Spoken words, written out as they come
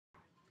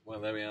Well,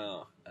 there we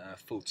are.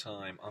 Full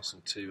time,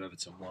 Arsenal 2,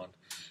 Everton 1.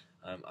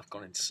 I've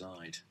gone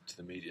inside to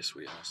the media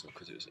suite at Arsenal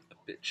because it was a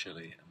bit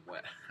chilly and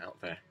wet out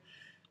there.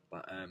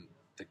 But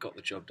they got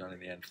the job done in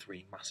the end,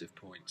 3 massive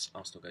points.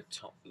 Arsenal go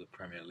top of the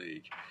Premier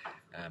League.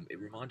 It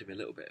reminded me a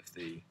little bit of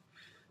the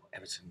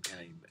Everton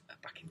game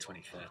back in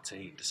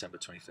 2013, December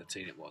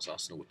 2013 it was.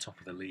 Arsenal were top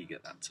of the league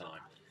at that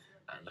time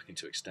and looking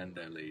to extend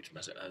their lead.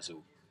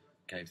 Ozil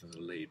gave them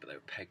the lead, but they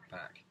were pegged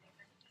back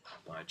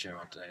by a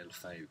Gerard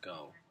Deulofeu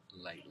goal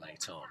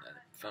late on, and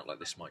it felt like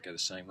this might go the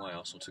same way.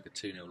 Arsenal took a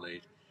 2-0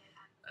 lead,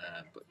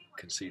 but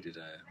conceded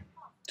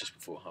just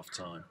before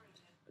half-time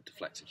a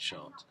deflected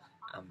shot,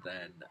 and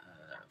then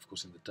of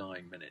course in the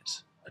dying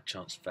minutes a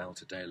chance fell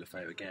to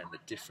Deulofeu again. The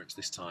difference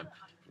this time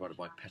provided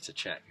by Petr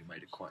Cech, who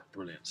made a quite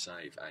brilliant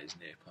save at his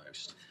near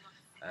post.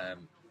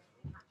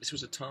 This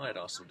was a tired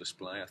Arsenal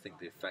display. I think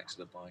the effects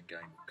of the Bayern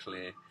game were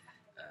clear,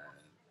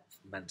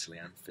 mentally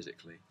and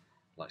physically.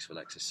 Likes of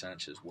Alexis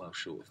Sanchez well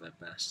short of their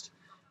best.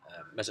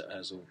 Mesut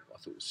Ozil I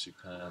thought was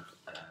superb.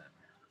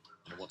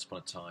 Once upon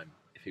a time,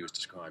 if he was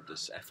described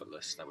as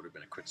effortless, that would have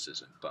been a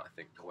criticism, but I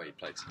think the way he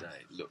played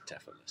today looked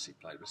effortless. He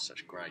played with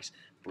such grace.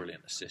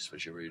 Brilliant assist for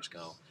Giroud's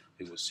goal,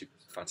 who was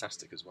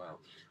fantastic as well.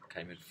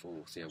 Came in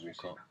for Theo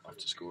Walcott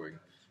after scoring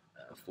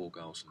 4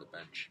 goals from the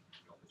bench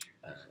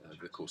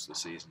over the course of the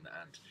season,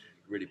 and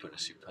really put in a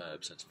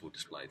superb, sensible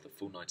display. The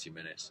full 90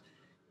 minutes,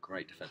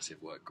 great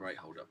defensive work, great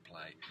hold-up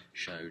play,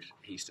 showed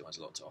he still has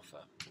a lot to offer,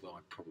 although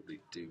I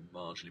probably do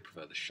marginally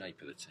prefer the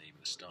shape of the team,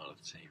 the style of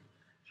the team,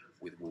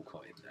 with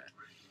Walcott in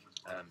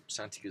there.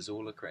 Santi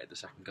Cazorla created the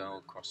second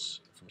goal, cross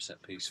from a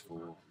set piece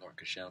for Laurent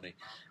Koscielny,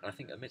 and I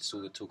think amidst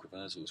all the talk of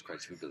Ozil's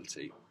creative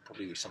ability,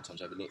 probably we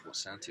sometimes overlook what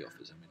Santi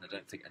offers. I mean, I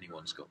don't think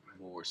anyone's got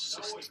more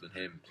assists than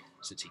him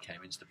since he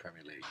came into the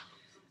Premier League,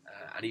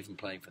 and even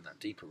playing from that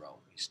deeper role,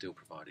 he's still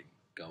providing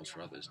goals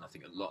for others, and I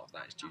think a lot of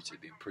that is due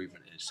to the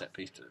improvement in his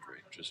set-piece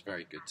delivery, which was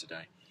very good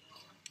today.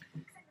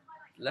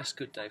 Less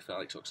good day for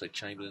Alex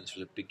Oxlade-Chamberlain. This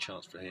was a big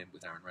chance for him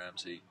with Aaron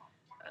Ramsey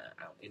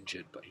out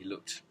injured, but he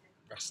looked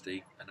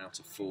rusty and out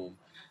of form.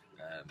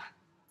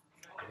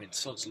 I mean,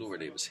 sod's law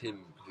really, it was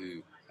him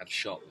who had a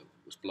shot that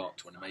was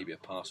blocked when maybe a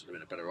pass would have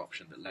been a better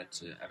option that led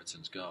to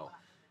Everton's goal.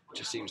 It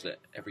just seems that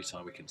every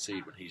time we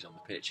concede when he's on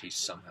the pitch, he's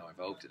somehow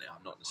involved in it.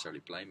 I'm not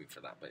necessarily blaming for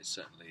that, but it's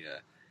certainly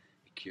a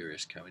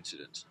curious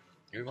coincidence.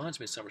 It reminds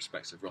me in some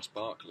respects of Ross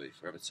Barkley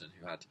for Everton,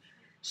 who had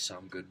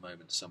some good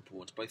moments, some poor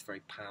ones, both very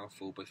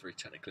powerful, both very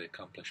technically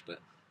accomplished, but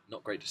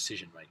not great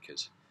decision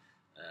makers.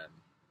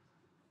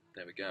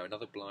 There we go,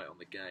 another blight on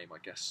the game, I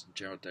guess.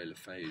 Gerard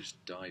Deulofeu's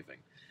diving.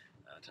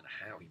 I don't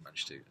know how he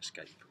managed to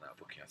escape from that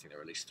booking. I think there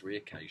were at least 3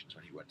 occasions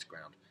when he went to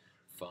ground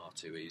far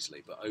too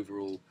easily. But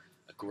overall,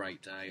 a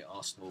great day.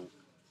 Arsenal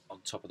on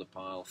top of the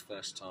pile,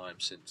 first time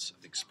since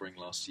I think spring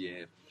last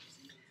year,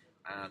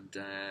 and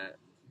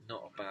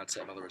not a bad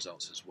set of other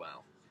results as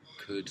well.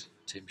 Could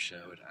Tim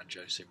Sherwood and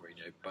Jose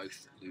Mourinho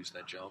both lose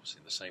their jobs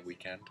in the same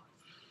weekend?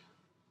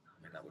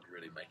 I mean, that would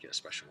really make it a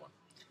special one.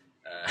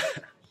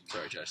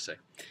 Sorry, Jose.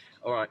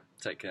 All right,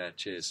 take care.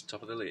 Cheers.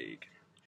 Top of the league.